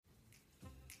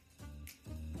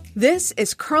This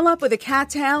is Curl Up with a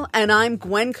Cattail, and I'm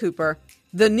Gwen Cooper,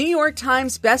 the New York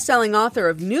Times bestselling author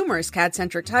of numerous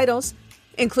cat-centric titles,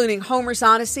 including Homer's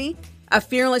Odyssey, A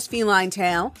Fearless Feline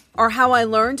Tale, or How I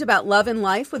Learned About Love and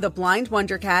Life with a Blind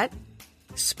Wonder Cat,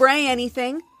 Spray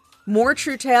Anything, More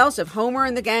True Tales of Homer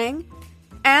and the Gang,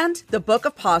 and The Book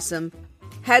of Possum,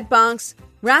 Head Bonks,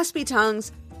 Raspy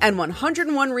Tongues, and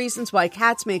 101 Reasons Why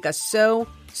Cats Make Us So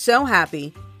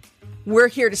happy. We're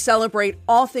here to celebrate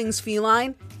all things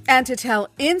feline and to tell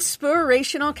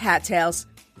inspirational cat tales.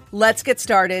 Let's get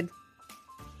started.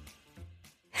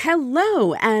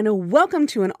 Hello, and welcome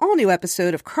to an all-new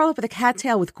episode of Curl Up with a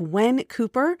Cattail with Gwen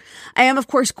Cooper. I am, of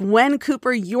course, Gwen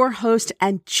Cooper, your host,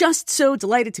 and just so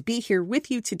delighted to be here with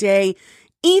you today,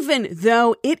 even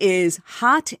though it is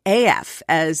hot AF,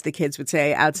 as the kids would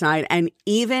say outside, and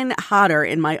even hotter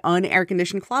in my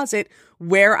unair-conditioned closet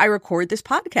where I record this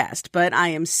podcast. But I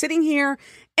am sitting here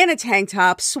in a tank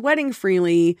top, sweating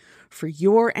freely for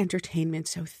your entertainment,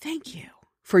 so thank you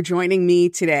for joining me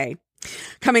today.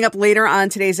 Coming up later on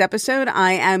today's episode,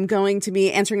 I am going to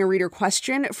be answering a reader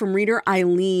question from reader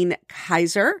Eileen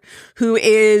Kaiser, who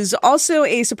is also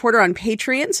a supporter on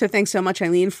Patreon. So thanks so much,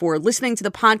 Eileen, for listening to the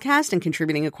podcast and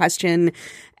contributing a question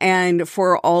and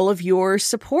for all of your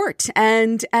support.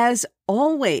 And as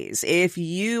always, if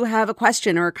you have a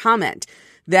question or a comment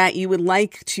that you would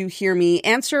like to hear me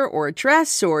answer or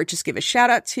address or just give a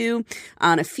shout out to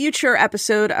on a future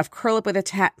episode of Curl Up with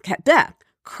a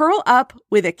Curl Up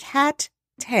with a Cat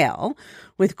Tail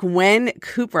with Gwen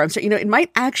Cooper. I'm sorry, it might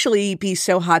actually be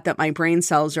so hot that my brain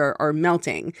cells are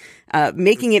melting,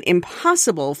 making it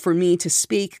impossible for me to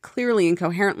speak clearly and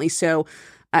coherently. So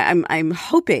I'm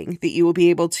hoping that you will be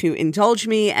able to indulge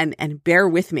me and bear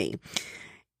with me.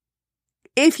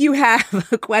 If you have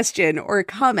a question or a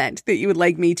comment that you would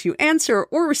like me to answer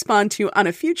or respond to on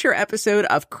a future episode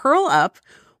of Curl Up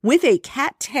with a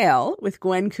Cat Tail with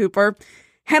Gwen Cooper,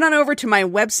 head on over to my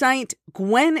website,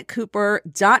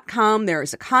 gwencooper.com. There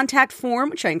is a contact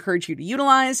form, which I encourage you to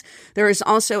utilize. There is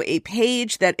also a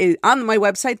page that is on my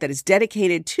website that is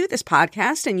dedicated to this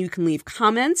podcast, and you can leave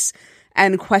comments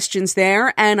and questions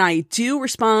there. And I do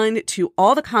respond to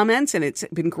all the comments, and it's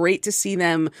been great to see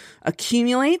them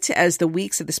accumulate as the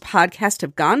weeks of this podcast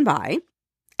have gone by.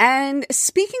 And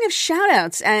speaking of shout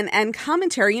outs and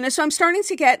commentary, so I'm starting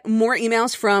to get more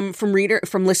emails from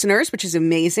listeners, which is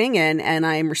amazing. And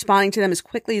I'm responding to them as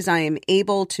quickly as I am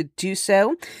able to do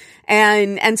so.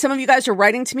 And some of you guys are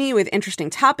writing to me with interesting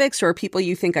topics or people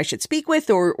you think I should speak with,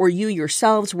 or you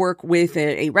yourselves work with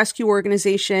a rescue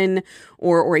organization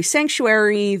or a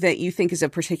sanctuary that you think is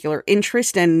of particular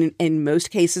interest. And in most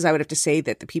cases, I would have to say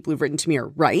that the people who've written to me are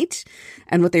right.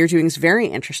 And what they're doing is very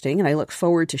interesting. And I look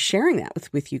forward to sharing that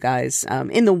with you guys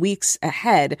in the weeks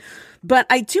ahead. But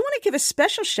I do want to give a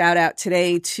special shout out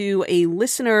today to a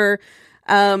listener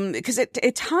because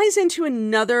it ties into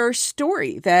another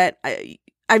story that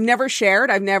I've never shared.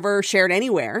 I've never shared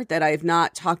anywhere that I've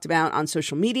not talked about on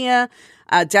social media.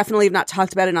 Definitely have not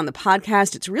talked about it on the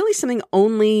podcast. It's really something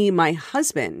only my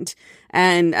husband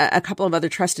and a couple of other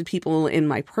trusted people in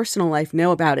my personal life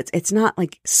know about. It's not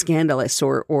like scandalous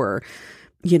or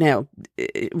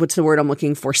what's the word I'm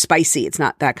looking for? Spicy. It's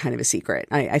not that kind of a secret.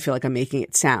 I feel like I'm making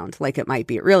it sound like it might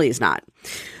be. It really is not.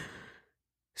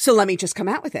 So let me just come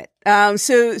out with it.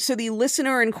 So the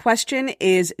listener in question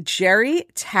is Jerry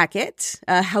Tackett.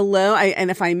 Hello.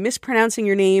 And if I'm mispronouncing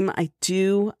your name, I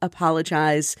do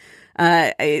apologize.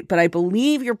 But I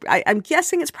believe I'm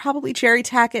guessing it's probably Jerry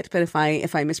Tackett. But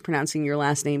if I'm mispronouncing your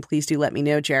last name, please do let me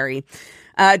know, Jerry.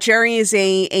 Jerry is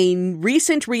a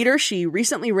recent reader. She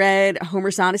recently read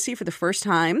Homer's Odyssey for the first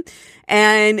time.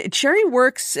 And Jerry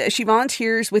she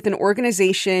volunteers with an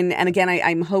organization. And again,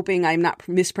 I'm hoping I'm not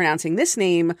mispronouncing this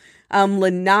name,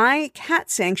 Lanai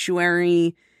Cat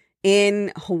Sanctuary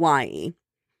in Hawaii.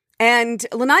 And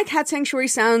Lanai Cat Sanctuary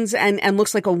sounds and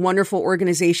looks like a wonderful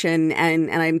organization,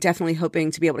 and I'm definitely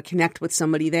hoping to be able to connect with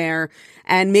somebody there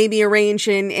and maybe arrange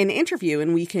an interview,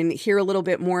 and we can hear a little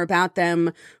bit more about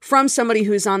them from somebody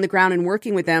who's on the ground and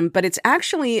working with them. But it's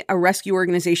actually a rescue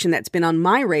organization that's been on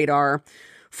my radar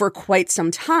for quite some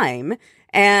time,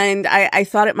 and I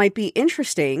thought it might be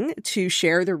interesting to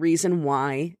share the reason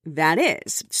why that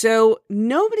is. So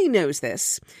nobody knows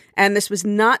this. And this was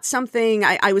not something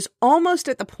I was almost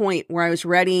at the point where I was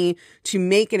ready to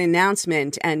make an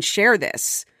announcement and share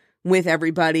this with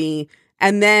everybody.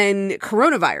 And then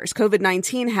coronavirus,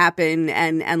 COVID-19 happened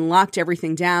and locked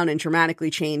everything down and dramatically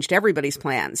changed everybody's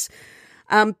plans.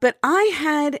 But I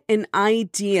had an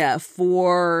idea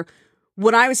for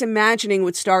what I was imagining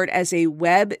would start as a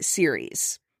web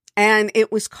series. and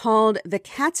it was called The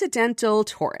Catsidental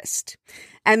Tourist.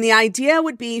 And the idea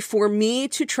would be for me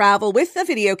to travel with a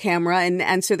video camera.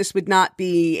 And so this would not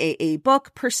be a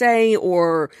book per se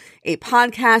or a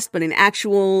podcast, but an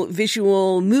actual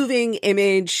visual moving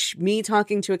image, me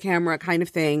talking to a camera kind of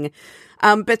thing.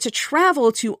 But to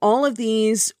travel to all of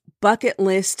these bucket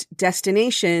list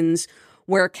destinations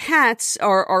where cats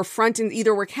are front and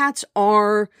either where cats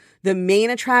are the main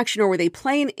attraction or where they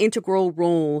play an integral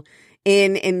role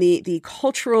in the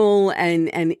cultural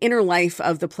and inner life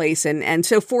of the place. And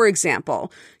so, for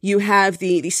example, you have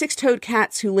the six-toed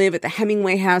cats who live at the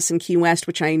Hemingway House in Key West,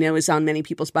 which I know is on many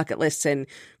people's bucket lists. And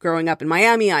growing up in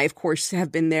Miami, I, of course,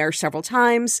 have been there several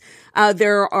times.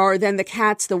 There are then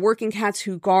the working cats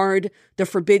who guard the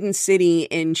Forbidden City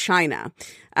in China.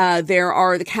 There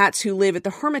are the cats who live at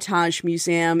the Hermitage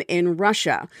Museum in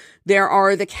Russia. There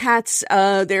are the cats,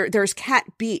 there's Cat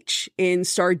Beach in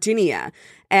Sardinia.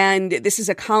 And this is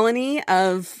a colony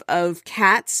of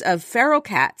cats, of feral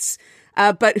cats,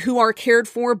 but who are cared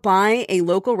for by a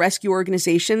local rescue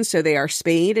organization. So they are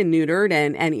spayed and neutered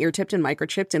and ear-tipped and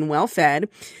microchipped and well-fed.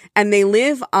 And they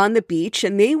live on the beach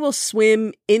and they will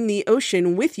swim in the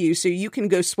ocean with you. So you can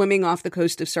go swimming off the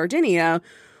coast of Sardinia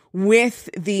with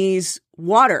these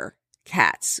water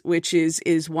cats, which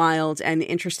is wild and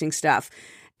interesting stuff.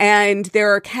 And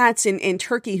there are cats in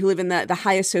Turkey who live in the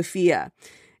Hagia Sophia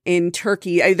in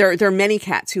Turkey. There are many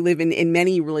cats who live in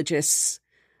many religious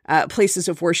places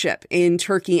of worship in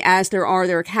Turkey, as there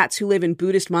are cats who live in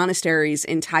Buddhist monasteries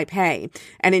in Taipei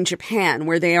and in Japan,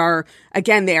 where they are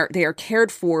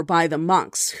cared for by the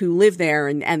monks who live there,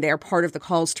 and they are part of the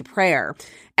calls to prayer.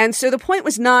 And so the point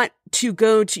was not to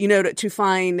go to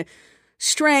find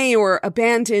stray or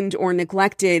abandoned or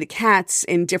neglected cats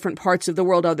in different parts of the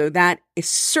world, although that is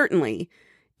certainly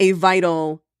a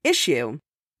vital issue.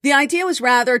 The idea was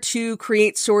rather to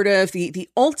create sort of the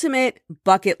ultimate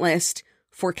bucket list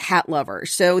for cat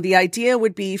lovers. So the idea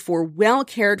would be for well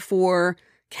cared for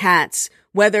cats,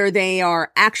 whether they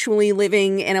are actually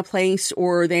living in a place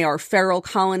or they are feral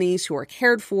colonies who are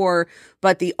cared for,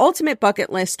 but the ultimate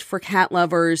bucket list for cat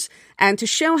lovers, and to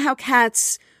show how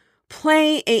cats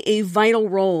play a vital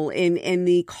role in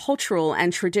the cultural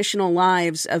and traditional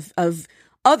lives of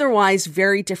otherwise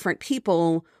very different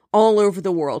people all over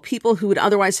the world, people who would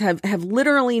otherwise have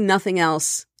literally nothing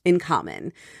else in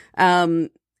common.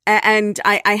 And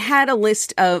I had a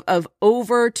list of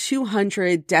over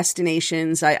 200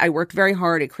 destinations. I worked very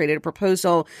hard. I created a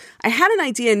proposal. I had an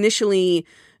idea initially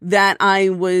that I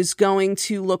was going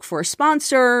to look for a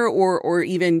sponsor or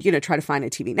even, try to find a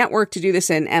TV network to do this.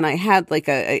 And I had like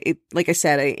I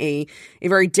said, a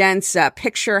very dense,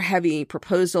 picture heavy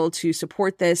proposal to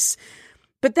support this.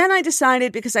 But then I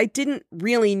decided, because I didn't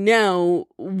really know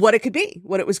what it could be,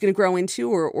 what it was going to grow into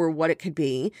or what it could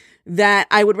be, that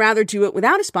I would rather do it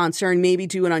without a sponsor and maybe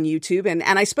do it on YouTube. And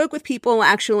I spoke with people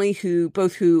actually who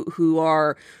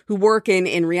work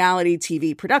in reality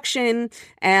TV production,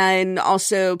 and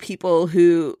also people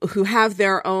who have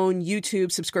their own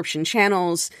YouTube subscription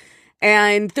channels.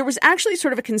 And there was actually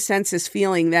sort of a consensus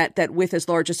feeling that with as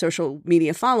large a social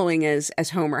media following as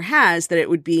Homer has, that it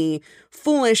would be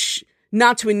foolish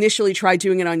not to initially try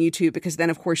doing it on YouTube, because then,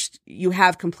 of course, you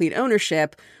have complete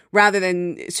ownership, rather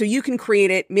than, so you can create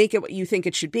it, make it what you think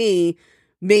it should be.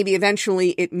 Maybe eventually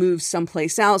it moves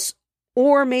someplace else,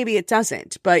 or maybe it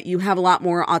doesn't, but you have a lot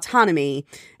more autonomy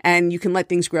and you can let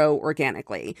things grow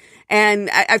organically. And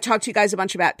I've talked to you guys a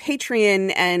bunch about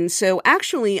Patreon. And so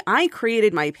actually I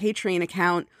created my Patreon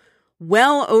account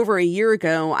well over a year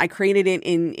ago. I created it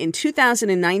in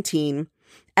 2019.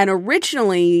 And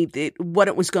originally, what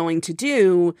it was going to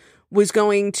do was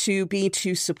going to be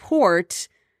to support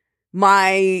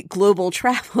my global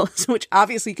travels, which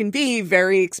obviously can be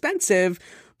very expensive,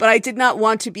 but I did not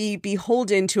want to be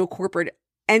beholden to a corporate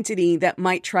entity that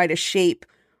might try to shape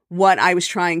what I was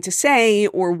trying to say,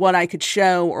 or what I could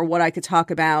show, or what I could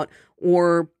talk about,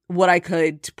 or what I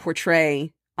could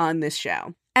portray on this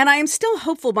show. And I am still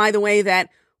hopeful, by the way, that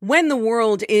when the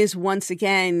world is once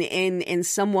again in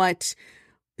somewhat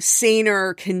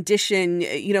saner condition,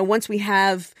 once we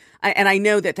have, and I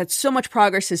know that so much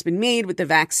progress has been made with the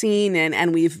vaccine,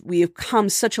 and we've come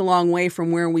such a long way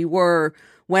from where we were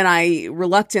when I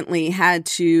reluctantly had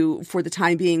to, for the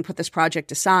time being, put this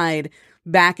project aside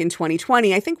back in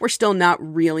 2020. I think we're still not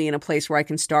really in a place where I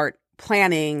can start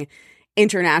planning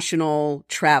international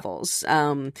travels,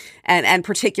 and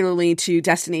particularly to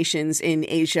destinations in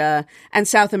Asia and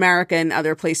South America and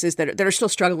other places that are still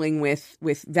struggling with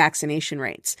vaccination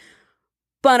rates.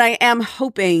 But I am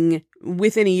hoping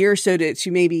within a year or so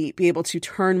to maybe be able to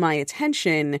turn my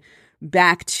attention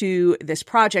back to this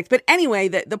project. But anyway,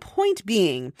 the point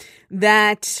being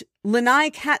that Lanai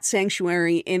Cat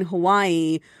Sanctuary in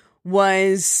Hawaii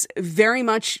was very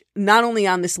much not only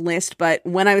on this list, but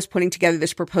when I was putting together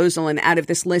this proposal and out of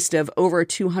this list of over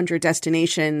 200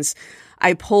 destinations,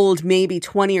 I pulled maybe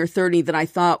 20 or 30 that I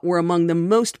thought were among the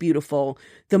most beautiful,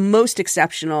 the most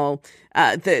exceptional,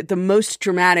 the most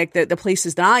dramatic, the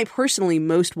places that I personally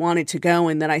most wanted to go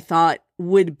and that I thought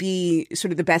would be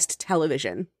sort of the best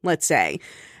television, let's say.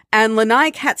 And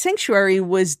Lanai Cat Sanctuary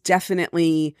was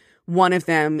definitely one of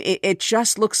them. It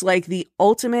just looks like the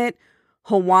ultimate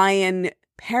Hawaiian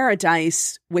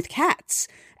paradise with cats.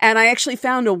 And I actually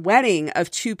found a wedding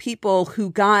of two people who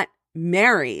got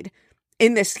married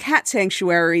in this cat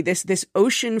sanctuary, this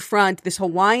oceanfront, this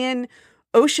Hawaiian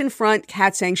oceanfront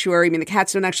cat sanctuary. I mean, the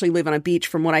cats don't actually live on a beach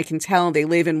from what I can tell. They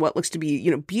live in what looks to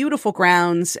be, beautiful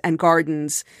grounds and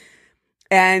gardens.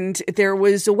 And there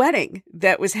was a wedding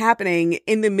that was happening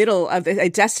in the middle of a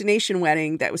destination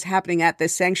wedding that was happening at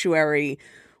this sanctuary,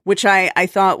 which I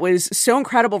thought was so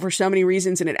incredible for so many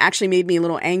reasons. And it actually made me a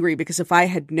little angry because if I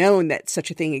had known that such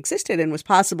a thing existed and was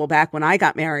possible back when I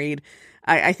got married,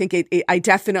 I think I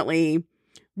definitely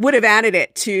would have added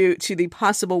it to the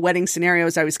possible wedding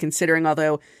scenarios I was considering,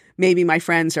 although maybe my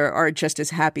friends are just as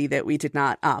happy that we did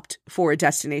not opt for a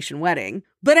destination wedding.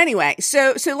 But anyway,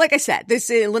 so like I said, this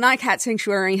Lanai Cat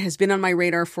Sanctuary has been on my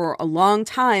radar for a long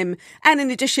time. And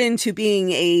in addition to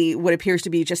being what appears to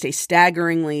be just a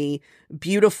staggeringly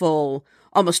beautiful,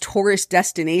 almost tourist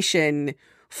destination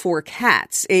for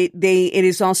cats, it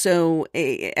is also,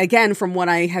 again, from what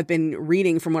I have been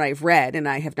reading, from what I've read, and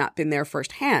I have not been there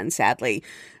firsthand, sadly,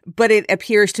 but it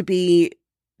appears to be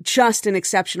just an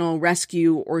exceptional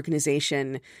rescue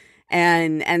organization.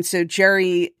 And so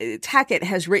Jerry Tackett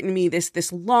has written me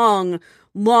this long,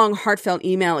 heartfelt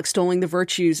email extolling the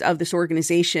virtues of this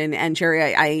organization. And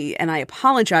Jerry, I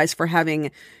apologize for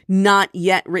having not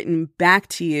yet written back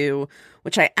to you,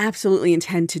 which I absolutely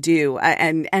intend to do.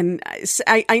 And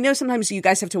I know sometimes you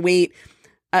guys have to wait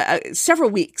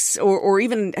several weeks or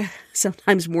even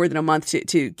sometimes more than a month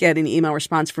to get an email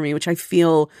response from me, which I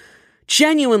feel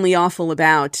genuinely awful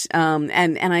about. And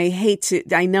I hate to,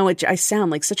 I know I sound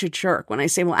like such a jerk when I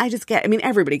say, well,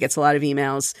 everybody gets a lot of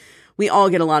emails. We all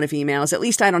get a lot of emails. At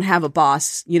least I don't have a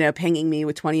boss, pinging me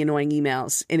with 20 annoying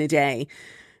emails in a day.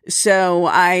 So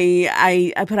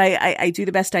I do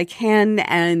the best I can.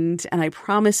 And I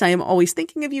promise I am always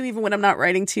thinking of you, even when I'm not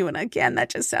writing to you. And again, that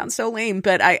just sounds so lame,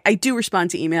 but I do respond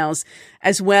to emails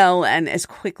as well and as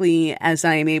quickly as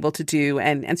I am able to do.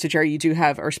 And so Jerry, you do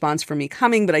have a response from me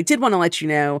coming, but I did want to let you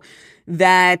know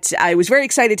that I was very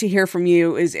excited to hear from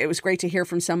you. It was great to hear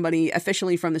from somebody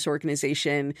officially from this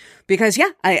organization because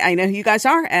I know who you guys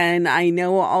are and I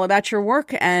know all about your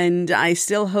work, and I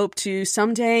still hope to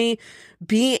someday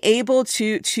be able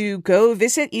to go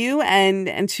visit you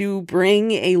and to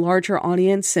bring a larger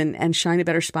audience and shine a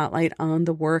better spotlight on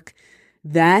the work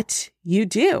that you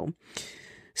do.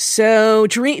 So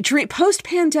dream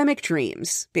post-pandemic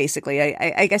dreams, basically,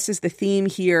 I guess is the theme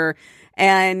here.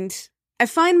 And I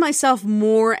find myself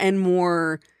more and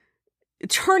more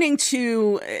turning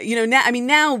to,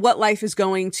 now what life is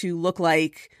going to look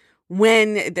like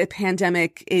when the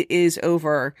pandemic is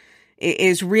over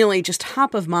is really just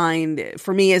top of mind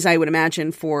for me, as I would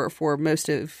imagine for most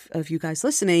of you guys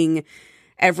listening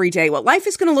every day, what life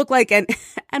is going to look like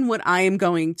and what I am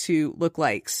going to look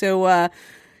like. So,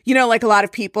 like a lot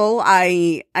of people,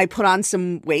 I put on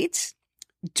some weight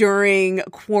during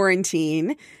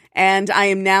quarantine, and I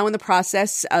am now in the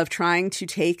process of trying to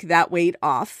take that weight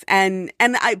off. And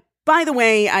by the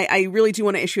way, I really do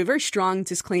want to issue a very strong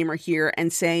disclaimer here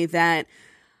and say that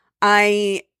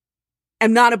I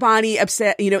am not a body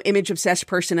image obsessed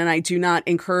person, and I do not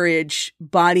encourage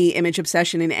body image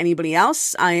obsession in anybody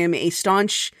else. I am a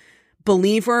staunch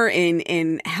believer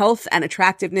in health and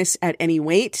attractiveness at any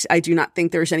weight. I do not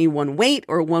think there's any one weight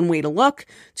or one way to look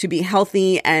to be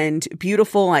healthy and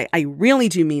beautiful. I really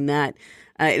do mean that.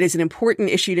 It is an important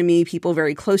issue to me. People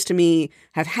very close to me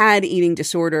have had eating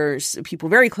disorders. People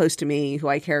very close to me who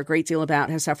I care a great deal about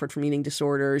have suffered from eating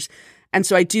disorders. And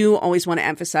so I do always want to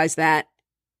emphasize that.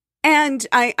 And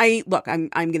look, I'm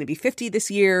going to be 50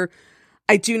 this year.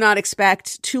 I do not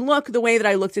expect to look the way that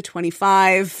I looked at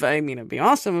 25. I mean, it'd be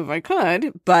awesome if I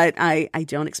could, but I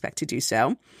don't expect to do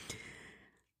so.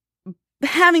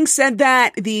 Having said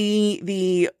that,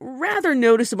 the rather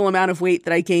noticeable amount of weight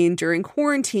that I gained during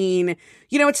quarantine,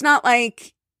 it's not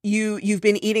like you've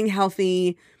been eating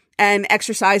healthy and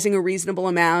exercising a reasonable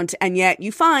amount, and yet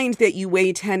you find that you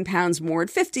weigh 10 pounds more at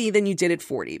 50 than you did at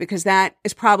 40, because that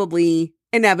is probably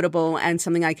inevitable and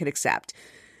something I could accept.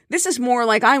 This is more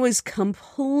like I was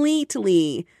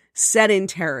completely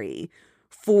sedentary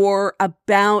for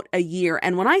about a year.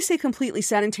 And when I say completely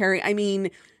sedentary, I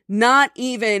mean not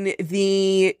even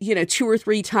the, 2 or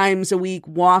 3 times a week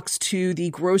walks to the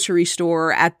grocery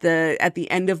store at the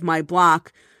end of my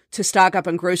block to stock up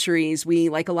on groceries. We,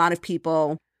 like a lot of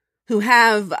people who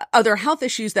have other health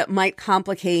issues that might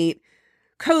complicate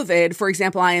COVID, for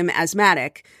example, I am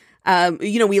asthmatic.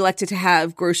 We elected to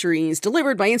have groceries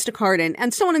delivered by Instacart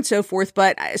and so on and so forth.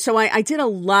 But so I did a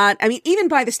lot. I mean, even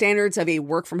by the standards of a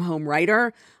work from home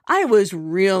writer, I was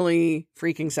really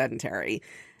freaking sedentary.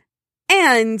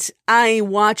 And I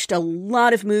watched a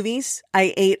lot of movies.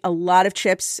 I ate a lot of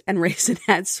chips and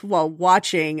Raisinets while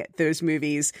watching those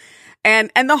movies. And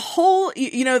the whole,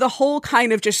 the whole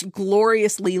kind of just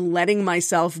gloriously letting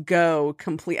myself go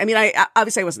complete. I mean, I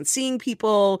obviously I wasn't seeing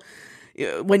people.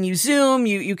 When you Zoom,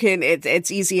 you can,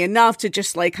 it's easy enough to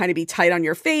just like kind of be tight on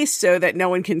your face so that no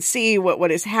one can see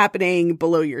what is happening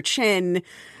below your chin.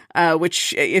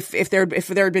 Which if there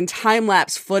had been time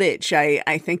lapse footage,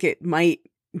 I think it might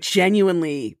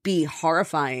genuinely be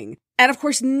horrifying. And of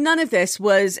course, none of this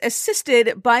was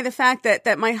assisted by the fact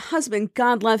that my husband,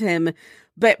 God love him,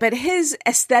 but his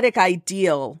aesthetic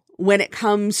ideal when it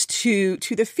comes to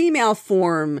the female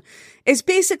form is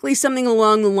basically something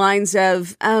along the lines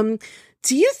of,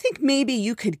 do you think maybe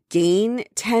you could gain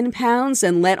 10 pounds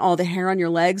and let all the hair on your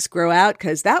legs grow out?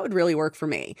 Because that would really work for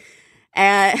me.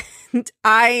 And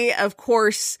I, of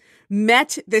course,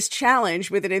 met this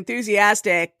challenge with an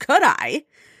enthusiastic, could I?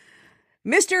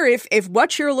 Mister, if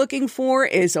what you're looking for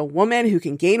is a woman who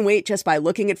can gain weight just by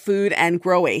looking at food and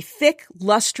grow a thick,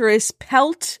 lustrous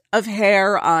pelt of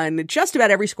hair on just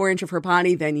about every square inch of her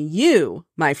body, then you,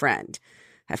 my friend,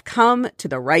 have come to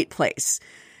the right place.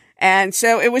 And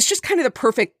so it was just kind of the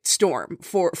perfect storm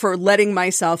for letting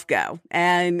myself go.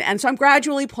 And so I'm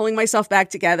gradually pulling myself back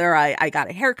together. I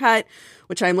got a haircut,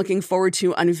 which I'm looking forward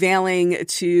to unveiling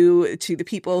to the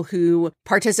people who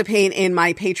participate in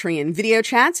my Patreon video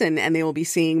chats, and they will be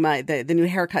seeing the new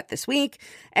haircut this week.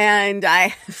 And I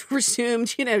have resumed,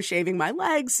 shaving my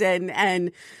legs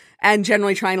and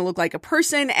generally trying to look like a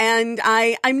person. And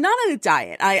I'm not on a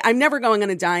diet. I'm never going on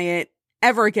a diet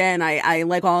ever again. I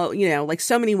like all, like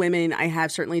so many women, I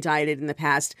have certainly dieted in the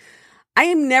past. I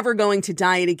am never going to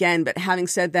diet again. But having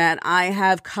said that, I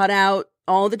have cut out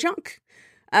all the junk,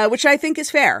 which I think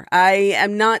is fair. I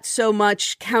am not so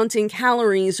much counting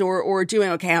calories or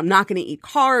doing, okay, I'm not going to eat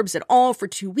carbs at all for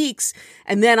 2 weeks.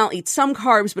 And then I'll eat some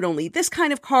carbs, but only this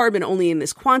kind of carb and only in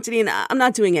this quantity. And I'm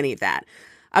not doing any of that.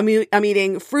 I'm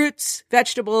eating fruits,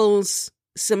 vegetables,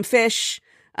 some fish,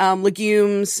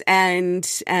 legumes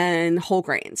and whole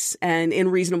grains and in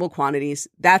reasonable quantities.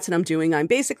 That's what I'm doing. I'm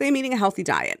eating a healthy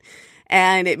diet.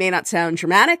 And it may not sound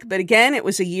dramatic, but again, it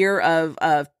was a year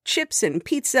of chips and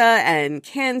pizza and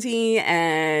candy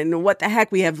and what the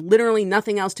heck. We have literally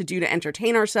nothing else to do to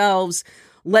entertain ourselves.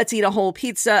 Let's eat a whole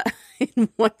pizza in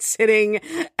one sitting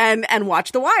and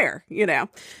watch The Wire,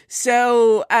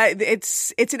 So,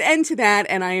 it's an end to that.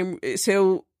 And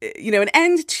an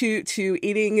end to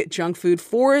eating junk food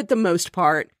for the most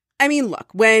part. I mean, look,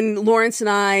 when Lawrence and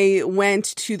I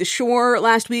went to the shore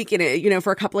last week and,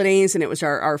 for a couple of days, and it was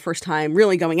our first time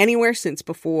really going anywhere since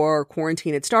before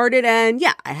quarantine had started. And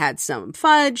yeah, I had some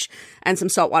fudge and some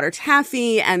saltwater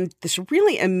taffy and this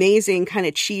really amazing kind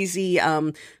of cheesy,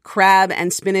 crab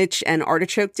and spinach and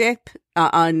artichoke dip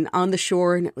on the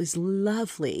shore. And it was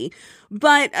lovely.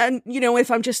 But, if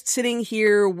I'm just sitting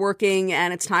here working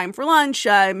and it's time for lunch,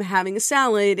 I'm having a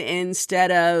salad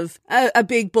instead of a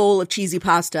big bowl of cheesy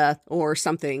pasta or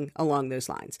something along those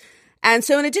lines. And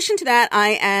so in addition to that,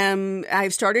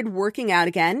 I've started working out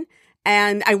again.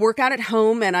 And I work out at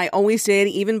home, and I always did,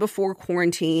 even before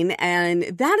quarantine. And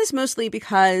that is mostly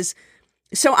because,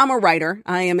 so I'm a writer.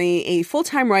 I am a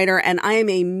full-time writer, and I am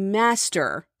a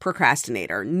master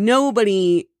procrastinator.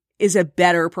 Nobody is a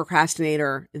better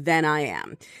procrastinator than I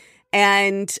am.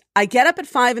 And I get up at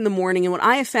 5 a.m, and what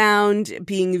I have found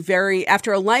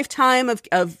after a lifetime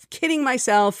of kidding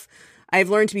myself, I've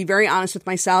learned to be very honest with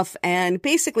myself. And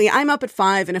basically, I'm up at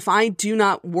 5, and if I do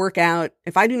not work out,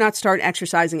 if I do not start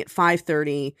exercising at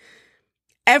 5:30,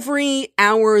 every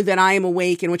hour that I am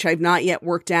awake in which I've not yet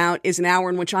worked out is an hour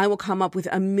in which I will come up with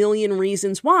a million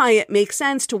reasons why it makes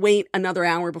sense to wait another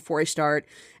hour before I start,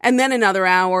 and then another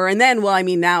hour. And then,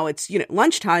 now it's,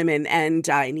 lunchtime and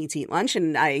I need to eat lunch,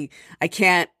 and I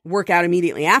can't work out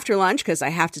immediately after lunch because I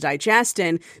have to digest.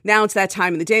 And now it's that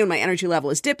time of the day when my energy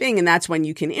level is dipping, and that's when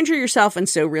you can injure yourself. And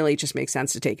so really it just makes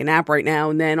sense to take a nap right now.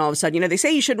 And then all of a sudden, they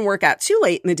say you shouldn't work out too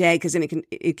late in the day because then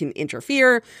it can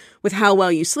interfere with how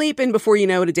well you sleep. And before you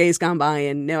know it, a day's gone by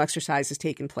and no exercise has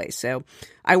taken place. So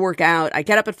I work out. I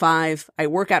get up at 5. I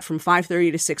work out from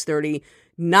 5:30 to 6:30,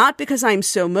 not because I'm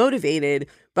so motivated,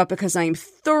 but because I'm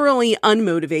thoroughly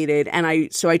unmotivated.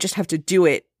 And so I just have to do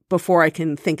it before I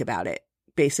can think about it,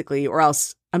 basically, or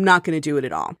else I'm not going to do it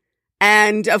at all.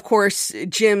 And of course,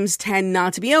 gyms tend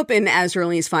not to be open as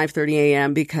early as 5:30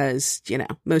 a.m. because,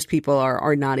 most people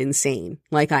are not insane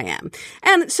like I am.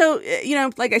 And so,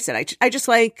 like I said, I just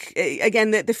like,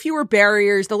 again, the fewer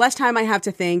barriers, the less time I have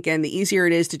to think, and the easier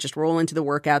it is to just roll into the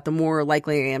workout, the more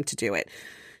likely I am to do it.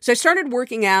 So I started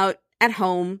working out at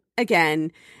home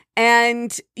again.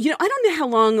 And, I don't know how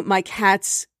long my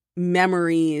cat's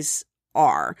memories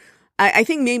are. I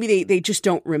think maybe they just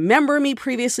don't remember me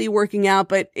previously working out,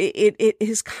 but it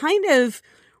has kind of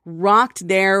rocked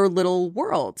their little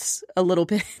worlds a little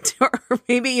bit. Or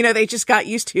maybe, they just got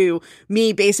used to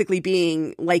me basically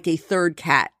being like a third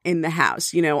cat in the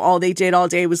house. All they did all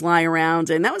day was lie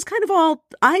around, and that was kind of all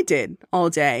I did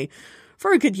all day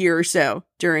for a good year or so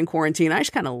during quarantine. I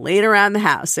just kind of laid around the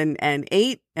house and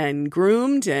ate and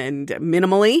groomed and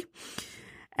minimally.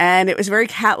 And it was a very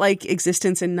cat-like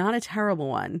existence and not a terrible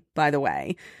one, by the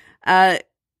way.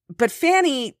 But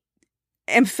Fanny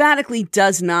emphatically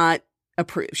does not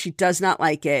approve. She does not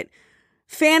like it.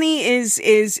 Fanny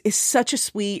is such a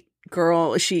sweet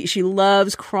girl. She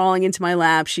loves crawling into my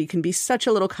lap. She can be such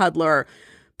a little cuddler.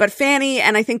 But Fanny,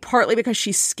 and I think partly because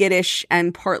she's skittish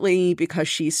and partly because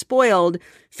she's spoiled,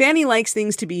 Fanny likes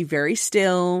things to be very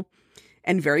still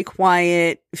and very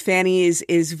quiet. Fanny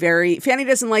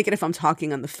doesn't like it if I'm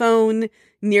talking on the phone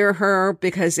near her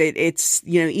because it's,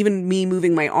 even me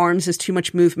moving my arms is too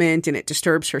much movement and it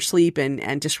disturbs her sleep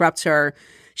and disrupts her.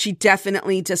 She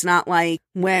definitely does not like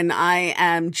when I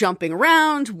am jumping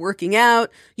around, working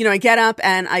out. I get up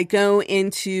and I go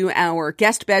into our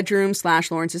guest bedroom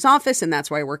 / Lawrence's office, and that's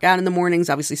where I work out in the mornings,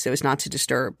 obviously so as not to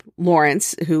disturb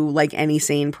Lawrence, who, like any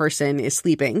sane person, is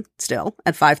sleeping still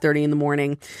at 5:30 in the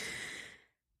morning.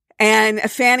 And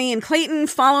Fanny and Clayton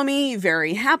follow me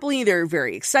very happily. They're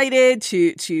very excited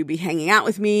to be hanging out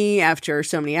with me after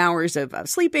so many hours of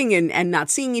sleeping and not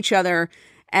seeing each other.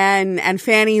 And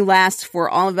Fanny lasts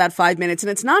for all of about 5 minutes. And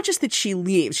it's not just that she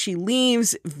leaves. She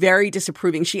leaves very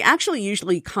disapproving. She actually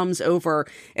usually comes over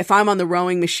if I'm on the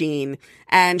rowing machine,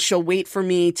 and she'll wait for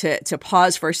me to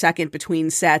pause for a second between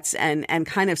sets and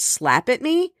kind of slap at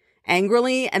me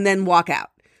angrily and then walk out.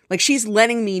 Like, she's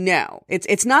letting me know.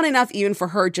 It's not enough even for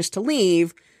her just to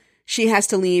leave. She has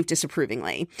to leave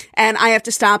disapprovingly. And I have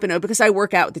to stop and because I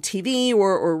work out with the TV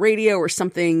or radio or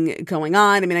something going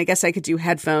on. I mean, I guess I could do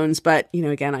headphones, but,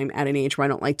 again, I'm at an age where I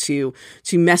don't like to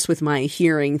mess with my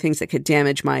hearing, things that could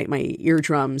damage my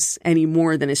eardrums any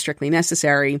more than is strictly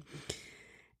necessary.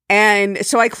 And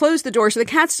so I close the door. So the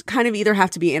cats kind of either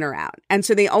have to be in or out. And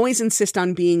so they always insist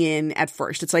on being in at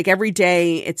first. It's like every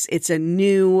day it's a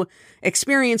new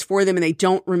experience for them, and they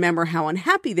don't remember how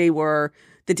unhappy they were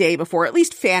the day before. At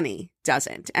least Fanny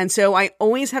doesn't. And so I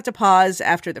always have to pause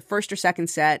after the first or second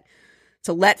set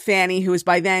to let Fanny, who is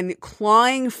by then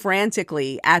clawing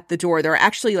frantically at the door. There are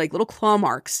actually like little claw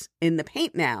marks in the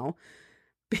paint now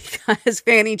because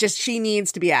Fanny she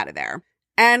needs to be out of there.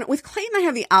 And with Clayton, I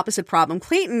have the opposite problem.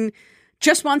 Clayton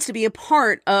just wants to be a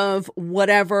part of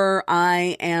whatever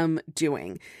I am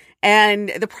doing. And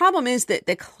the problem is that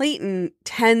Clayton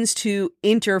tends to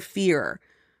interfere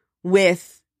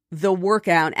with the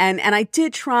workout. And I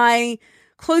did try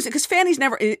closing because Fanny's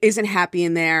isn't happy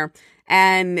in there.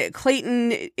 And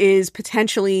Clayton is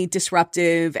potentially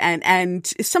disruptive. And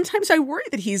sometimes I worry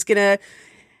that he's going to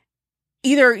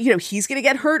either, he's going to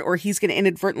get hurt or he's going to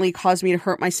inadvertently cause me to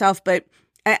hurt myself. But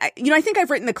I think I've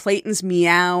written that Clayton's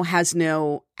meow has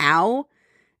no ow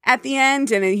at the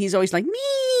end, and he's always like,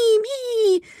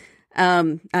 me.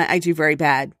 I do very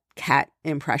bad cat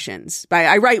impressions, but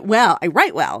I write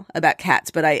well about cats,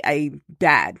 but I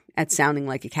bad at sounding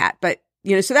like a cat. But,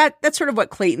 so that's sort of what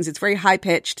Clayton's, it's very high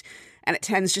pitched and it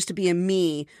tends just to be a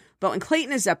me. But when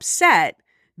Clayton is upset,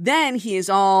 then he is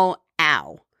all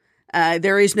ow.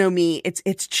 There is no me.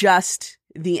 It's just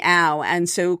the ow. And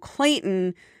so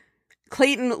Clayton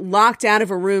locked out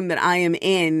of a room that I am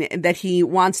in that he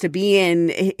wants to be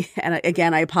in. And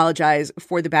again, I apologize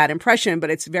for the bad impression, but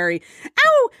it's very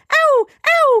ow, ow,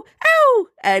 ow, ow.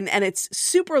 And it's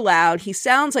super loud. He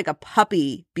sounds like a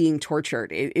puppy being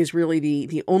tortured. It is really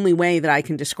the only way that I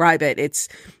can describe it. It's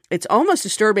almost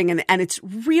disturbing and it's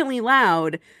really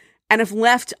loud. And if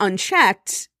left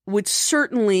unchecked, would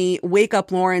certainly wake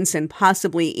up Lawrence and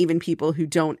possibly even people who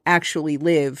don't actually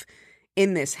live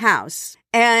in this house.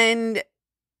 And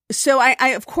so I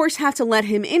of course have to let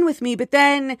him in with me, but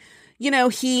then, he's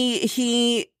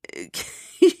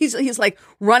like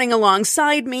running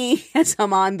alongside me as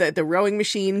I'm on the rowing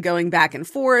machine going back and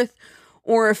forth.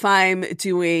 Or if I'm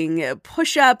doing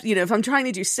push-ups, if I'm trying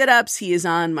to do sit-ups, he is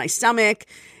on my stomach.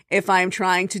 If I'm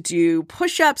trying to do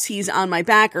push-ups, he's on my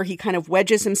back, or he kind of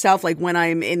wedges himself, like when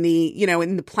I'm in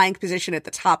the plank position at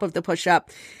the top of the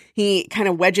push-up, he kind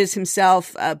of wedges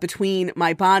himself between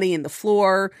my body and the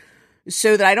floor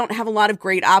so that I don't have a lot of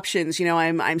great options.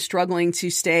 I'm struggling to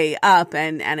stay up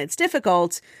and it's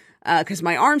difficult because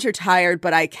my arms are tired,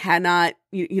 but I cannot,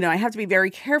 I have to be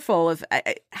very careful of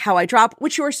how I drop,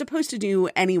 which you are supposed to do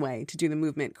anyway to do the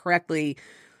movement correctly.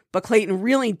 But Clayton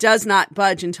really does not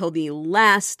budge until the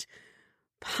last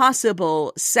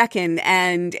possible second.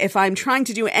 And if I'm trying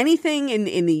to do anything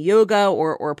in the yoga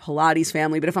or Pilates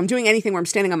family, but if I'm doing anything where I'm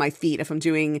standing on my feet, if I'm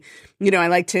doing, I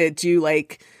like to do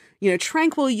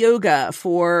tranquil yoga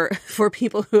for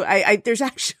people who there's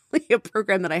actually a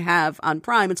program that I have on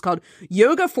Prime. It's called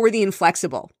Yoga for the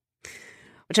Inflexible,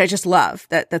 which I just love.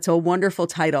 That's a wonderful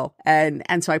title. And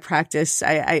so I practice,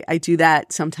 I do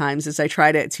that sometimes as I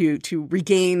try to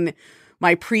regain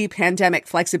my pre-pandemic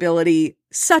flexibility,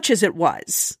 such as it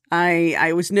was.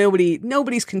 I was nobody's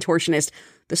contortionist.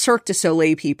 The Cirque du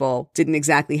Soleil people didn't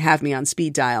exactly have me on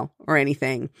speed dial or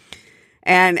anything.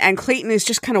 And Clayton is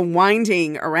just kind of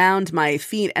winding around my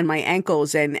feet and my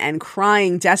ankles and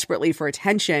crying desperately for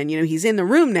attention. He's in the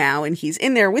room now and he's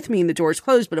in there with me and the door's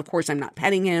closed, but of course I'm not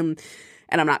petting him.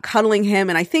 And I'm not cuddling him.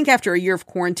 And I think after a year of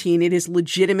quarantine, it is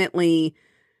legitimately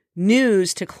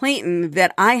news to Clayton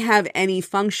that I have any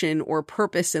function or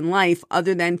purpose in life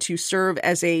other than to serve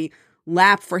as a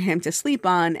lap for him to sleep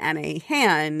on and a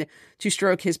hand to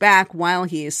stroke his back while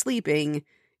he is sleeping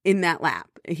in that lap.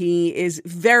 He is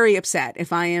very upset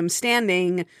if I am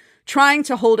standing, trying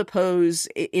to hold a pose,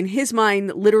 in his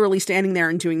mind, literally standing there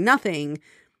and doing nothing,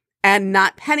 and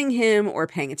not petting him or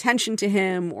paying attention to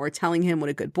him or telling him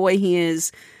what a good boy he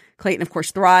is. Clayton, of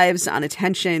course, thrives on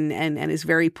attention and is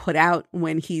very put out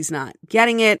when he's not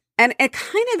getting it. And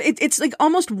it's like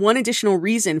almost one additional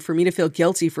reason for me to feel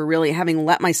guilty for really having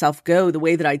let myself go the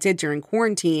way that I did during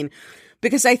quarantine.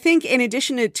 Because I think in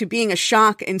addition to being a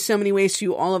shock in so many ways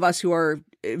to all of us who are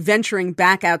venturing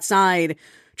back outside,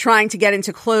 trying to get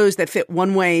into clothes that fit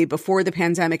one way before the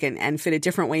pandemic and fit a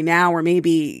different way now, or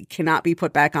maybe cannot be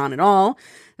put back on at all,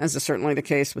 as is certainly the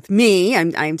case with me.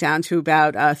 I'm down to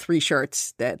about 3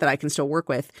 shirts that I can still work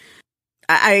with.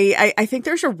 I think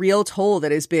there's a real toll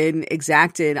that has been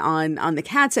exacted on the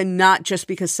cats, and not just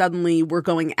because suddenly we're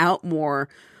going out more,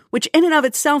 which in and of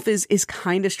itself is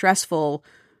kind of stressful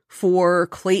for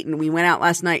Clayton. We went out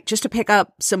last night just to pick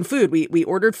up some food. We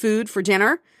ordered food for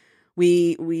dinner.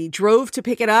 We drove to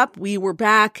pick it up. We were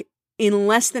back in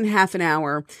less than half an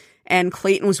hour, and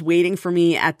Clayton was waiting for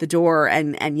me at the door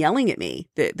and yelling at me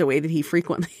the way that he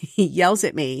frequently yells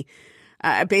at me.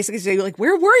 Basically saying, like,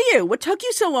 where were you? What took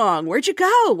you so long? Where'd you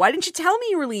go? Why didn't you tell me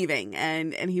you were leaving?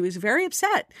 And he was very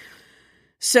upset.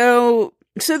 So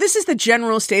this is the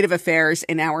general state of affairs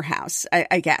in our house,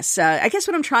 I guess. I guess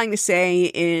what I'm trying to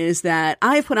say is that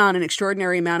I've put on an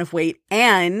extraordinary amount of weight,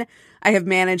 and I have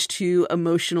managed to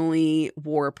emotionally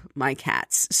warp my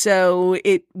cats. So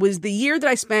it was the year that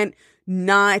I spent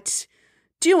not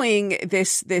doing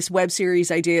this web series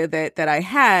idea that I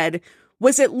had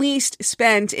was at least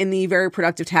spent in the very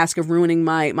productive task of ruining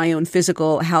my own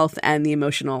physical health and the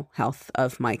emotional health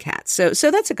of my cats.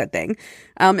 So that's a good thing.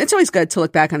 It's always good to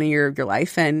look back on a year of your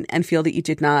life and feel that you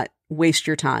did not waste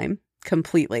your time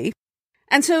completely.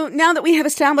 And so now that we have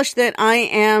established that I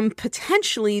am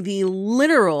potentially the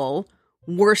literal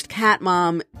worst cat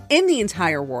mom in the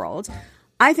entire world,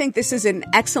 I think this is an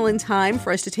excellent time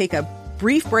for us to take a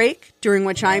brief break, during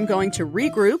which I'm going to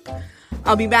regroup.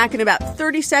 I'll be back in about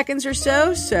 30 seconds or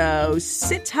so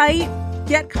sit tight,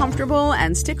 get comfortable,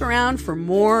 and stick around for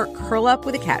more Curl Up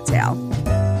with a Cattail.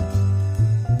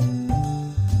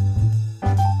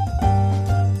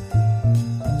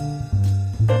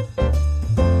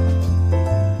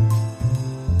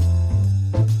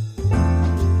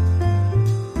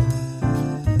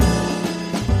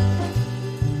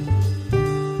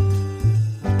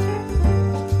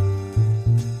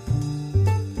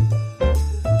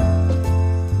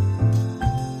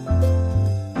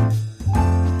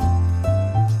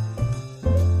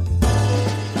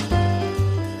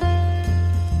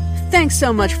 thanks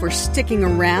so much for sticking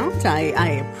around.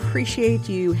 I appreciate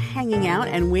you hanging out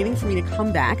and waiting for me to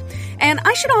come back. And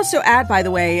I should also add, by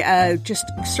the way, just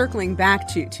circling back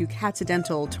to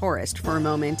Catsidental Tourist for a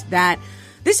moment, that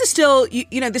this is still,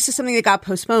 this is something that got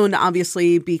postponed,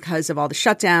 obviously, because of all the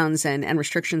shutdowns and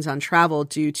restrictions on travel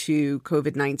due to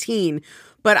COVID-19.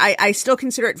 But I still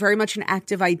consider it very much an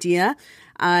active idea.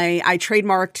 I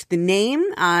trademarked the name.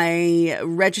 I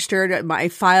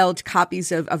filed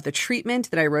copies of the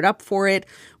treatment that I wrote up for it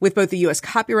with both the U.S.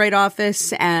 Copyright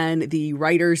Office and the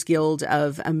Writers Guild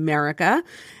of America.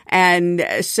 And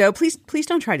so please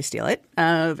don't try to steal it.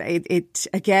 It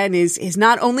again is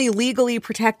not only legally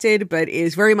protected, but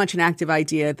is very much an active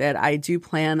idea that I do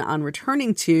plan on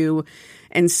returning to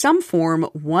in some form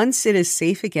once it is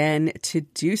safe again to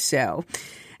do so.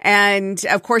 And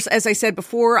of course, as I said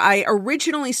before, I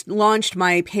originally launched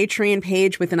my Patreon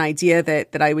page with an idea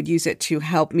that I would use it to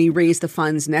help me raise the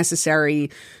funds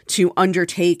necessary to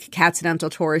undertake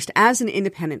Catsidental Tourist as an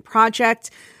independent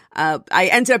project. I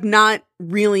ended up not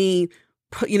really,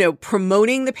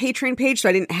 promoting the Patreon page, so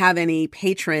I didn't have any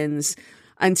patrons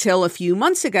until a few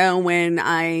months ago when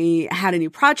I had a new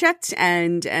project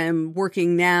and am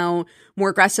working now more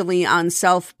aggressively on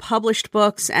self-published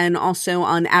books and also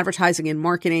on advertising and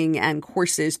marketing and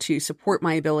courses to support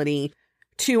my ability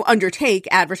to undertake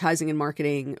advertising and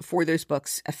marketing for those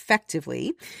books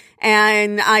effectively.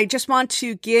 And I just want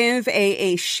to give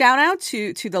a shout out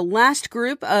to the last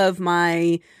group of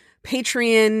my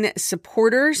Patreon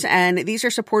supporters, and these are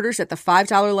supporters at the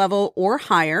 $5 level or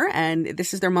higher, and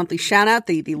this is their monthly shout out.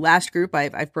 The last group,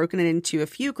 I've broken it into a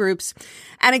few groups.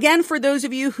 And again, for those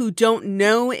of you who don't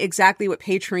know exactly what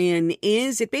Patreon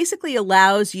is, it basically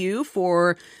allows you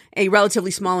for a relatively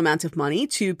small amount of money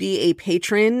to be a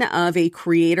patron of a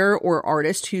creator or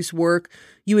artist whose work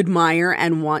you admire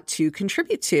and want to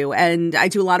contribute to. And I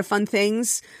do a lot of fun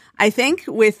things. I think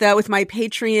with my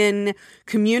Patreon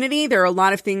community, there are a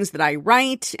lot of things that I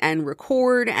write and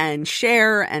record and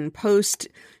share and post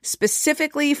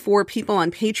specifically for people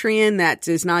on Patreon that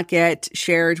does not get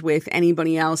shared with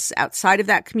anybody else outside of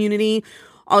that community.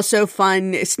 Also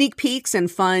fun sneak peeks and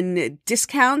fun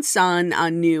discounts on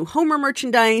new Homer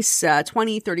merchandise,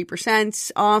 20,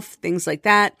 30% off, things like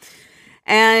that.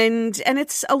 And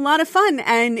it's a lot of fun,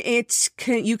 and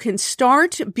you can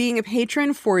start being a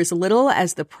patron for as little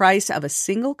as the price of a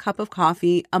single cup of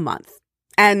coffee a month.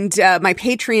 And my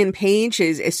Patreon page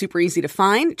is super easy to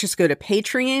find. Just go to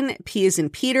Patreon, P as in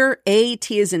Peter, A,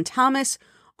 T as in Thomas,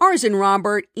 R as in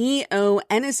Robert, EON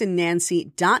as in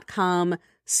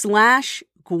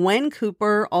Nancy.com/Gwen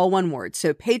Cooper, all one word.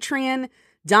 So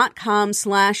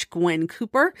Patreon.com/Gwen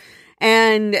Cooper.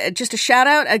 And just a shout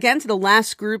out again to the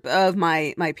last group of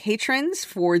my patrons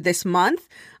for this month.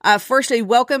 First, a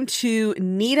welcome to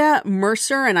Nita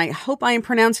Mercer, and I hope I am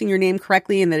pronouncing your name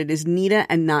correctly and that it is Nita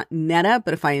and not Netta,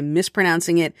 but if I am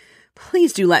mispronouncing it,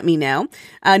 please do let me know.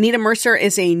 Nita Mercer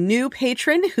is a new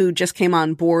patron who just came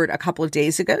on board a couple of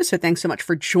days ago, so thanks so much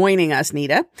for joining us,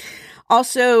 Nita.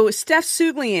 Also, Steph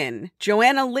Suglian,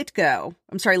 Joanna Latko,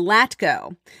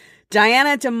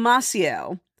 Diana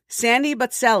Damasio, Sandy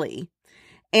Butzelli,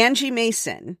 Angie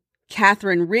Mason,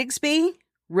 Catherine Rigsby,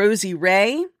 Rosie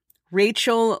Ray,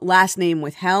 Rachel, last name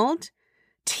withheld,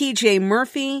 TJ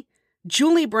Murphy,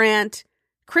 Julie Brandt,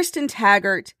 Kristen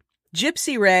Taggart,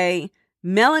 Gypsy Ray,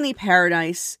 Melanie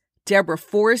Paradise, Deborah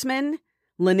Forsman,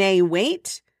 Lene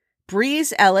Waite,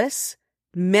 Breeze Ellis,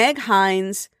 Meg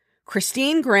Hines,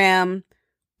 Christine Graham,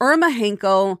 Irma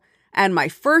Hinkle, and my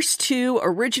first two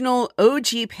original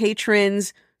OG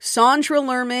patrons, Sandra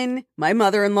Lerman, my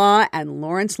mother-in-law, and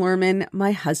Lawrence Lerman,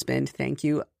 my husband. Thank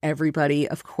you, everybody,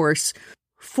 of course,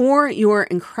 for your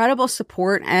incredible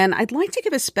support. And I'd like to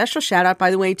give a special shout out,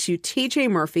 by the way, to TJ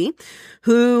Murphy,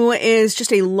 who is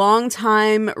just a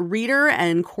longtime reader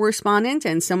and correspondent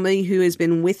and somebody who has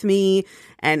been with me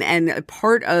and a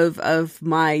part of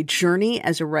my journey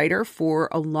as a writer for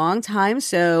a long time.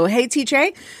 So, hey,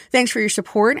 TJ, thanks for your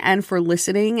support and for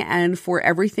listening and for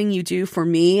everything you do for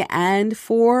me and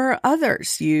for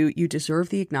others. You deserve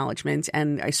the acknowledgement,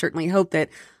 and I certainly hope that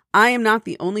I am not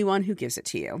the only one who gives it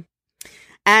to you.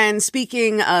 And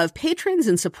speaking of patrons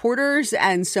and supporters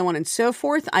and so on and so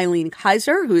forth, Eileen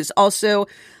Kaiser, who is also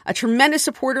a tremendous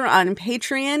supporter on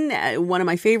Patreon, one of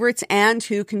my favorites, and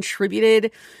who contributed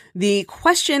the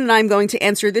question that I'm going to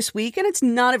answer this week. And it's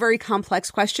not a very complex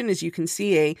question. As you can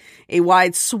see, a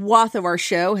wide swath of our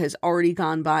show has already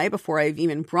gone by before I've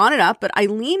even brought it up. But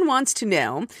Eileen wants to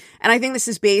know, and I think this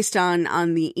is based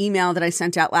on the email that I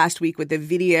sent out last week with the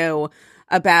video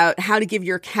about how to give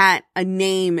your cat a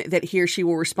name that he or she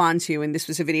will respond to. And this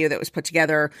was a video that was put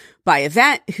together by a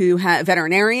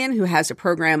veterinarian who has a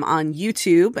program on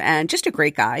YouTube, and just a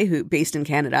great guy based in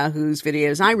Canada, whose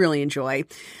videos I really enjoy.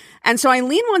 And so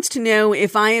Eileen wants to know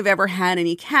if I have ever had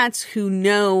any cats who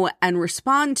know and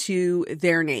respond to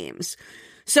their names.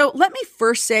 So let me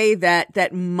first say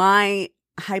that my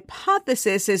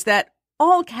hypothesis is that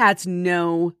all cats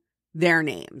know their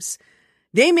names.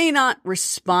 They may not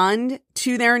respond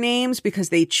to their names because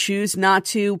they choose not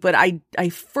to, but I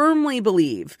firmly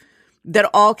believe that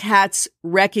all cats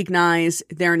recognize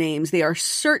their names. They are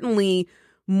certainly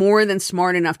more than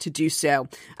smart enough to do so.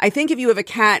 I think if you have a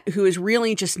cat who is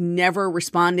really just never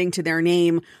responding to their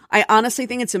name, I honestly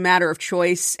think it's a matter of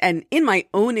choice. And in my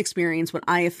own experience, what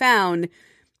I have found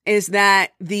is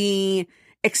that the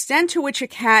extent to which a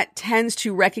cat tends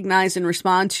to recognize and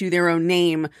respond to their own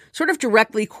name sort of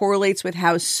directly correlates with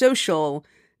how social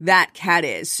that cat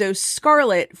is. So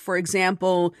Scarlett, for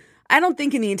example, I don't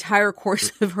think in the entire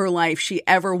course of her life she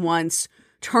ever once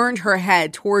turned her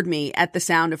head toward me at the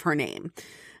sound of her name.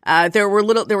 There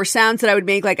were sounds that I would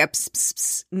make, like a pss, pss,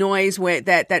 pss noise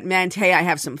that meant, hey, I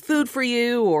have some food for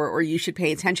you, or you should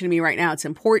pay attention to me right now. It's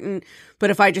important.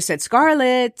 But if I just said,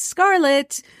 Scarlett,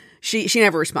 Scarlett, she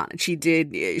never responded.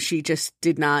 She just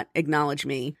did not acknowledge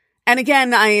me. And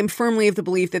again, I am firmly of the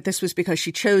belief that this was because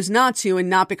she chose not to,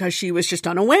 and not because she was just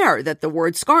unaware that the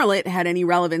word Scarlett had any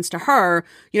relevance to her.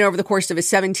 You know, over the course of a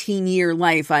 17-year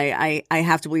life, I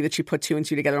have to believe that she put two and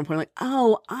two together and point like,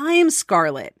 oh, I'm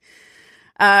Scarlett.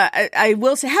 I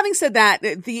will say, having said that,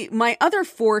 my other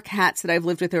 4 cats that I've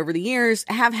lived with over the years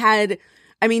have had,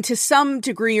 I mean, to some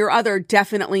degree or other,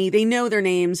 definitely, they know their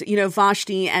names. You know,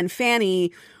 Vashti and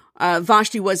Fanny.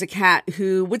 Vashti was a cat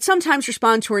who would sometimes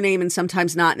respond to her name and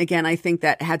sometimes not. And again, I think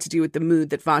that had to do with the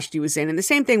mood that Vashti was in. And the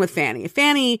same thing with Fanny. If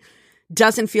Fanny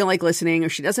doesn't feel like listening, or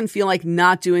she doesn't feel like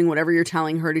not doing whatever you're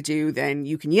telling her to do, then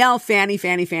you can yell Fanny,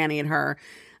 Fanny, Fanny at her.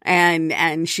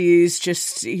 And she's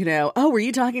just, you know, oh, were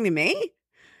you talking to me?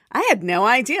 I had no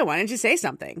idea. Why didn't you say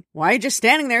something? Why are you just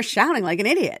standing there shouting like an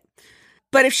idiot?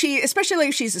 But especially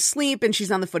if she's asleep and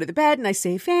she's on the foot of the bed and I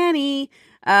say, Fanny,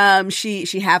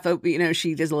 she half, you know,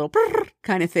 she does a little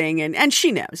kind of thing. And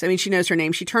she knows, I mean, she knows her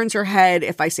name. She turns her head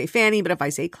if I say Fanny, but if I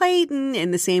say Clayton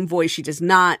in the same voice, she does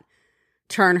not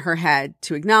turn her head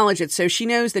to acknowledge it. So she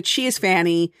knows that she is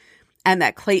Fanny and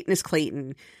that Clayton is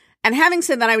Clayton. And having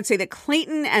said that, I would say that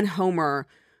Clayton and Homer,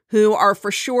 who are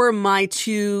for sure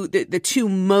the two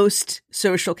most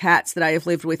social cats that I have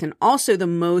lived with, and also the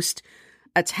most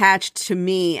attached to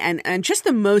me, and just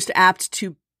the most apt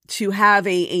to have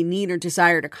a need or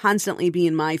desire to constantly be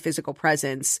in my physical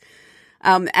presence.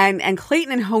 And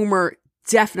Clayton and Homer,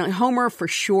 definitely, Homer for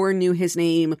sure knew his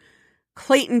name.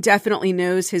 Clayton definitely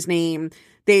knows his name.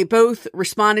 They both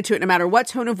responded to it no matter what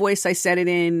tone of voice I said it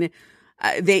in.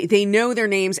 They know their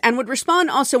names and would respond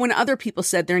also when other people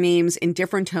said their names in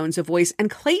different tones of voice. And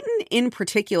Clayton in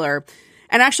particular,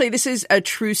 and actually this is a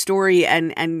true story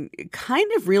and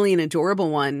kind of really an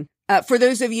adorable one. For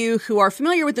those of you who are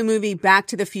familiar with the movie Back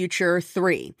to the Future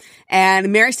 3,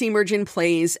 and Mary Steenburgen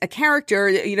plays a character,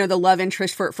 you know, the love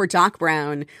interest for Doc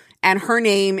Brown, and her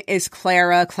name is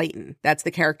Clara Clayton. That's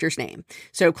the character's name.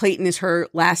 So Clayton is her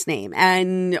last name.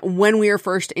 And when we are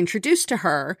first introduced to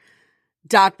her,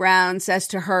 Doc Brown says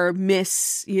to her,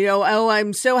 Miss, you know, oh,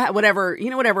 I'm so, whatever,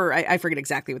 I forget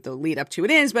exactly what the lead up to it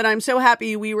is, but I'm so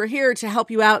happy we were here to help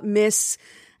you out, Miss.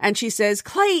 And she says,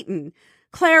 Clayton,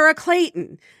 Clara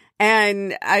Clayton.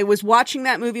 And I was watching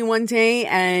that movie one day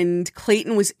and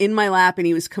Clayton was in my lap and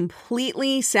he was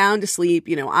completely sound asleep,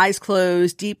 you know, eyes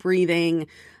closed, deep breathing.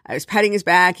 I was petting his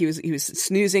back. He was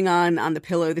snoozing on the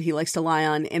pillow that he likes to lie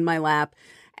on in my lap.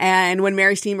 And when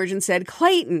Mary Steenburgen said,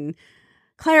 Clayton,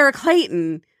 Clara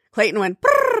Clayton, Clayton went,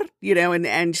 you know,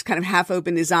 and just kind of half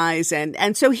opened his eyes.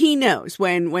 And so he knows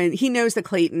when he knows that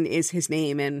Clayton is his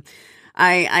name. And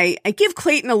I give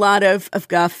Clayton a lot of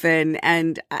guff,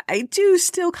 and I do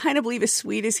still kind of believe, as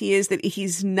sweet as he is, that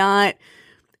he's not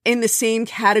in the same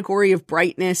category of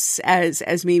brightness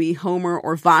as maybe Homer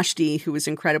or Vashti, who was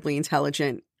incredibly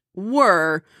intelligent,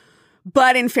 were.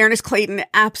 But in fairness, Clayton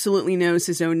absolutely knows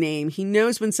his own name. He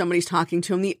knows when somebody's talking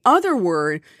to him. The other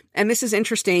word, and this is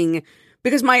interesting,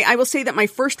 because I will say that my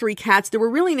first 3 cats, there were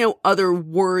really no other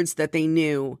words that they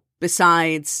knew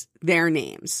besides their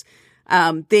names.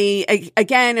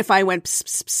 Again, if I went pss,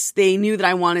 pss, pss, they knew that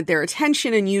I wanted their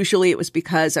attention, and usually it was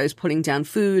because I was putting down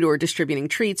food or distributing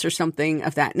treats or something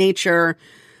of that nature.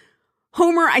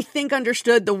 Homer, I think,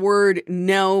 understood the word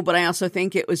no, but I also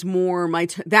think it was more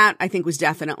that I think was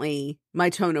definitely my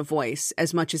tone of voice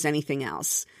as much as anything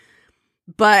else.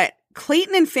 But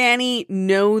Clayton and Fanny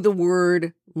know the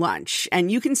word lunch,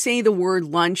 and you can say the word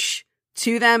lunch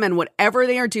to them, and whatever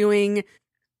they are doing,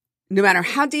 no matter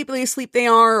how deeply asleep they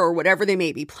are, or whatever they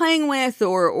may be playing with,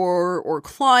 or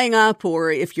clawing up,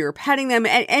 or if you're petting them,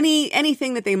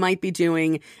 anything that they might be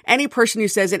doing, any person who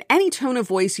says it, any tone of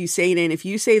voice you say it in, if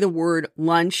you say the word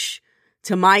lunch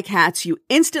to my cats, you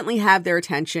instantly have their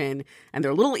attention and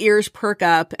their little ears perk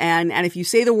up. And if you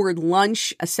say the word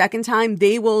lunch a second time,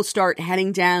 they will start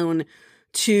heading down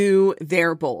to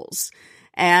their bowls.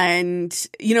 And,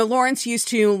 Lawrence used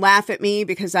to laugh at me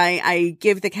because I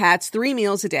give the cats 3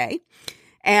 meals a day.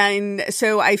 And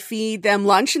so I feed them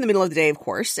lunch in the middle of the day, of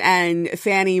course. And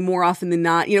Fanny, more often than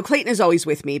not, Clayton is always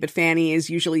with me, but Fanny is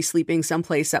usually sleeping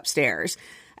someplace upstairs.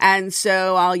 And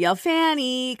so I'll yell,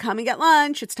 Fanny, come and get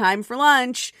lunch. It's time for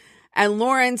lunch. And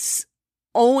Lawrence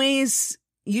always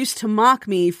used to mock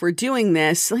me for doing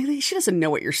this. Like, she doesn't know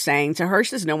what you're saying to her.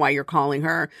 She doesn't know why you're calling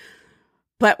her.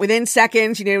 But within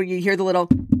seconds, you hear the little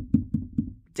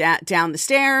down the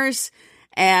stairs.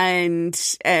 And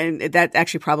that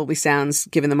actually probably sounds,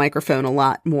 given the microphone, a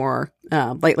lot more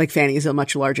like Fanny is a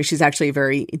much larger. She's actually a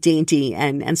very dainty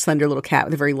and slender little cat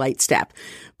with a very light step.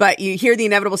 But you hear the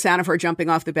inevitable sound of her jumping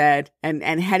off the bed and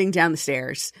heading down the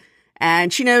stairs.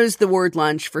 And she knows the word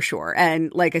lunch for sure.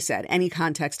 And like I said, any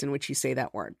context in which you say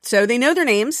that word. So they know their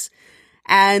names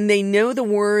and they know the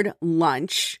word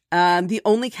lunch. The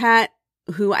only cat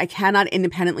who I cannot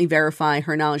independently verify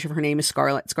her knowledge of her name is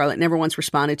Scarlet. Scarlet never once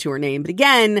responded to her name. But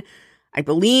again, I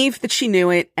believe that she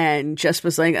knew it and just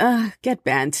was like, get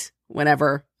bent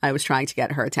whenever I was trying to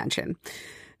get her attention.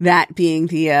 That being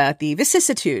the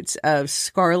vicissitudes of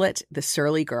Scarlet, the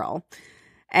surly girl.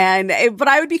 But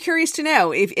I would be curious to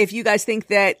know if you guys think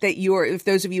if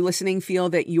those of you listening feel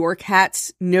that your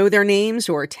cats know their names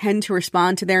or tend to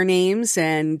respond to their names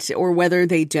or whether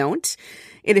they don't.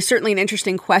 It is certainly an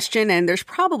interesting question, and there's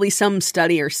probably some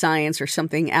study or science or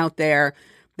something out there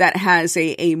that has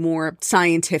a more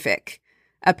scientific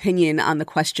opinion on the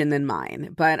question than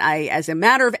mine. But as a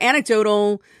matter of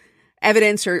anecdotal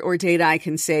evidence or data, I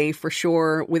can say for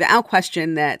sure, without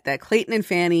question, that Clayton and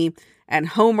Fanny and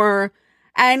Homer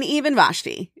and even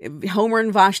Vashti, Homer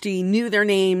and Vashti knew their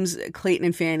names. Clayton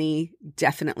and Fanny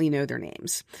definitely know their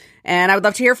names. And I would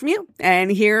love to hear from you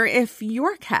and hear if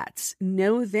your cats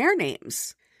know their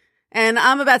names. And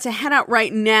I'm about to head out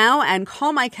right now and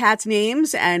call my cats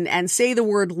names and say the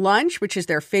word lunch, which is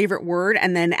their favorite word,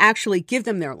 and then actually give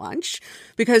them their lunch,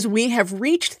 because we have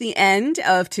reached the end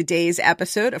of today's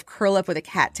episode of Curl Up with a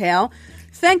Cat Tale.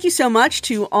 Thank you so much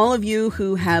to all of you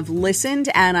who have listened,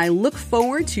 and I look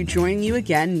forward to joining you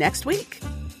again next week.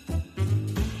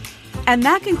 And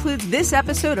that concludes this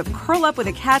episode of Curl Up with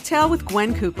a Cat Tale with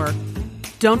Gwen Cooper.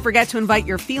 Don't forget to invite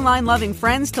your feline-loving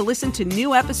friends to listen to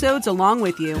new episodes along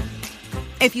with you.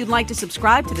 If you'd like to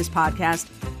subscribe to this podcast,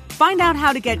 find out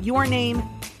how to get your name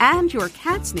and your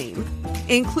cat's name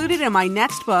included in my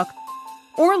next book,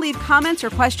 or leave comments or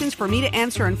questions for me to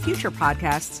answer in future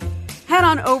podcasts, head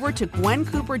on over to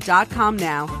gwencooper.com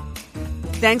now.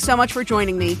 Thanks so much for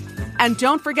joining me, and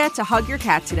don't forget to hug your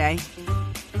cat today.